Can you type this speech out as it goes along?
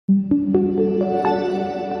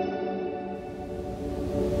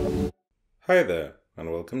Hi there,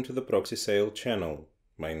 and welcome to the Proxy Sale channel.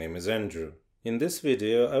 My name is Andrew. In this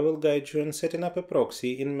video, I will guide you on setting up a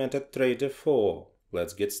proxy in Metatrader 4.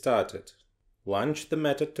 Let's get started. Launch the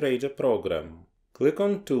Metatrader program. Click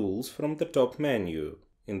on Tools from the top menu.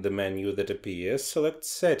 In the menu that appears, select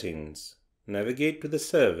Settings. Navigate to the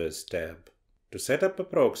Servers tab. To set up a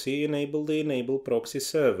proxy, enable the Enable Proxy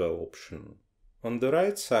Server option. On the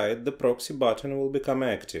right side, the proxy button will become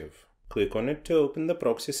active. Click on it to open the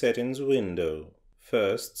proxy settings window.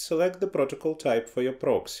 First, select the protocol type for your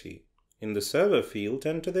proxy. In the server field,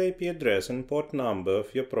 enter the IP address and port number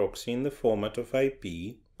of your proxy in the format of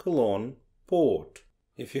IP:port.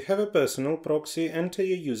 If you have a personal proxy, enter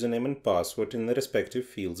your username and password in the respective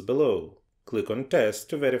fields below. Click on Test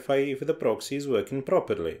to verify if the proxy is working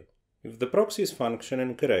properly. If the proxy is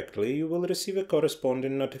functioning correctly, you will receive a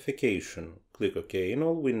corresponding notification. Click OK in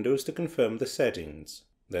all windows to confirm the settings.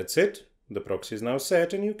 That's it. The proxy is now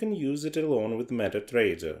set and you can use it along with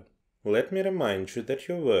Metatrader. Let me remind you that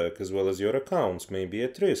your work as well as your accounts may be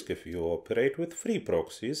at risk if you operate with free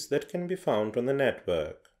proxies that can be found on the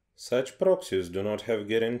network. Such proxies do not have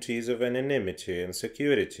guarantees of anonymity and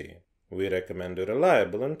security. We recommend a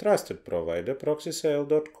reliable and trusted provider,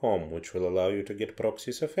 proxysale.com, which will allow you to get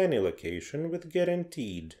proxies of any location with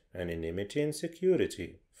guaranteed anonymity and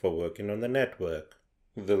security for working on the network.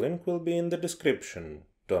 The link will be in the description.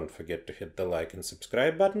 Don't forget to hit the like and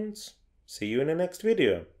subscribe buttons. See you in the next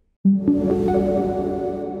video.